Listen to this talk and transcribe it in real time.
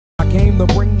I came to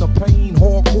bring the pain,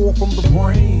 hardcore from the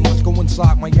brain. Let's go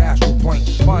inside my astral plane,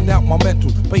 find out my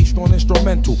mental, based on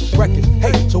instrumental records.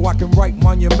 Hey, so I can write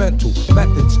monumental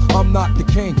methods. I'm not the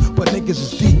king, but niggas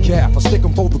is decaf. I stick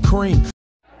 'em for the cream.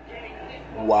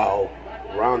 Wow.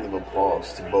 Round of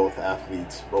applause to both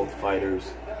athletes, both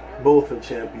fighters. Both are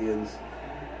champions.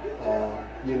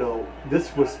 You know,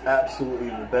 this was absolutely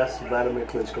the best WLADIMIR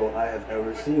KLITSCHKO I have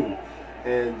ever seen.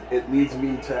 And it leads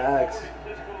me to ask,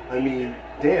 I mean,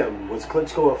 damn, was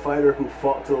Klitschko a fighter who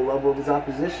fought to the level of his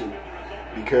opposition?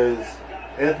 Because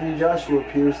Anthony Joshua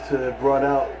appears to have brought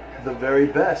out the very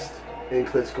best in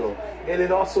Klitschko. And it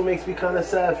also makes me kind of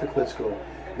sad for Klitschko.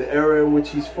 The era in which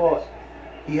he's fought,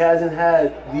 he hasn't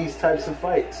had these types of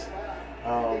fights.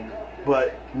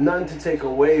 But none to take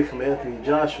away from Anthony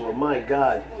Joshua. My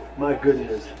God, my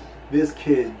goodness, this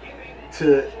kid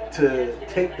to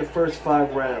take the first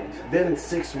 5 rounds, then in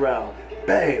 6th round,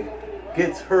 bang,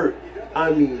 gets hurt.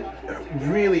 I mean,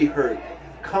 really hurt.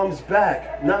 Comes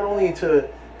back not only to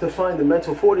find the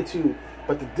mental fortitude,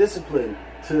 but the discipline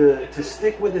to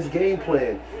stick with his game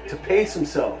plan, to pace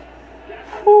himself.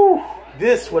 Whew,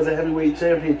 this was a heavyweight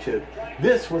championship.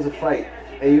 This was a fight,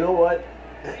 and you know what?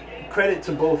 Credit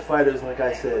to both fighters, like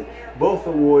I said. Both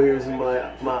are warriors in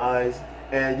my eyes.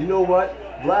 And you know what?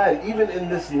 Vlad, even in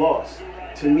this loss,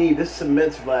 to me, this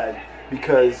cements Vlad,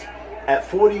 because at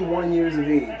 41 years of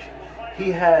age,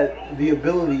 he had the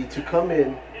ability to come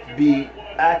in, be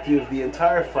active the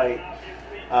entire fight.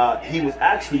 He was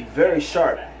actually very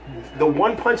sharp. The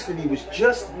one punch that he was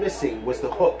just missing was the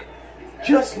hook.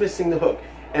 Just missing the hook.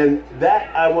 And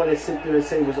that, I want to sit there and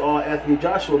say, was all Anthony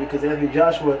Joshua, because Anthony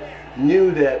Joshua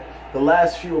knew that the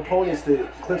last few opponents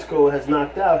that Klitschko has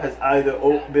knocked out has either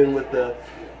been with the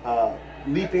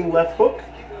leaping left hook,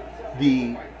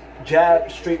 the jab,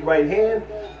 straight right hand,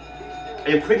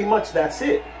 and pretty much that's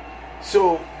it.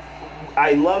 So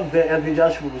I love that Anthony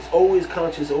Joshua was always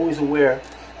conscious, always aware.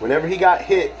 Whenever he got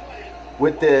hit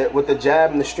with the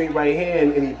jab and the straight right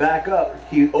hand and he back up,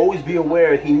 he'd always be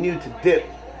aware. He knew to dip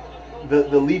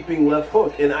the leaping left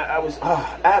hook. And I was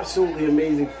absolutely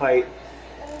amazing fight.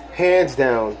 Hands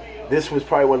down, this was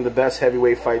probably one of the best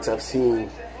heavyweight fights I've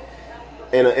seen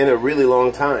in a really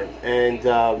long time. And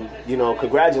you know,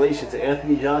 congratulations to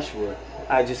Anthony Joshua.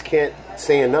 I just can't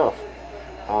say enough.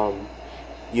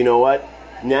 You know what?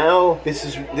 Now this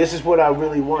is what I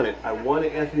really wanted. I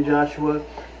wanted Anthony Joshua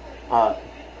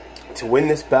to win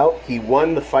this bout. He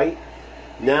won the fight.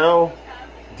 Now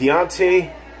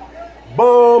Deontay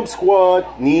Bomb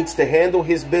Squad needs to handle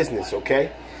his business,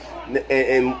 okay?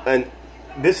 And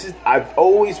this is, I've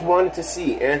always wanted to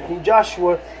see Anthony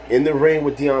Joshua in the ring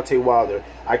with Deontay Wilder.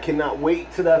 I cannot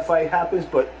wait till that fight happens.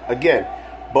 But again,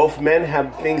 both men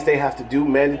have things they have to do,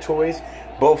 mandatories.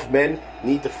 Both men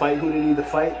need to fight who they need to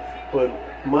fight. But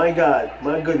my God,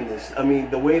 my goodness, I mean,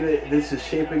 the way that this is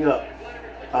shaping up.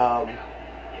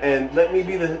 And let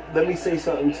me say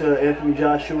something to Anthony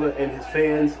Joshua and his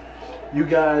fans. You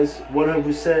guys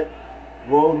 100%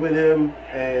 rode with him,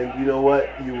 and you know what?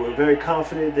 You were very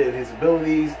confident in his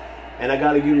abilities, and I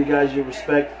got to give you guys your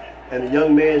respect. And the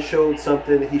young man showed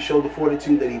something. He showed the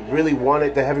fortitude that he really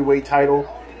wanted the heavyweight title.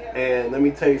 And let me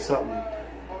tell you something.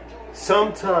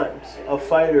 Sometimes a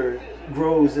fighter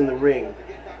grows in the ring,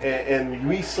 and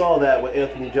we saw that with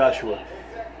Anthony Joshua.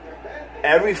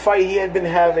 Every fight he had been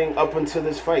having up until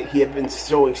this fight, he had been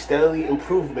showing steadily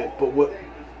improvement. But what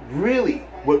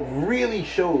really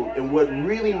showed and what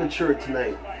really matured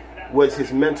tonight was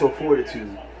his mental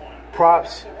fortitude.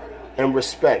 Props and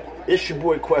respect. It's your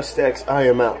boy QuestX. I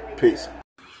am out. Peace.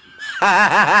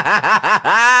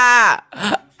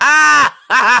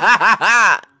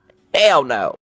 Hell no.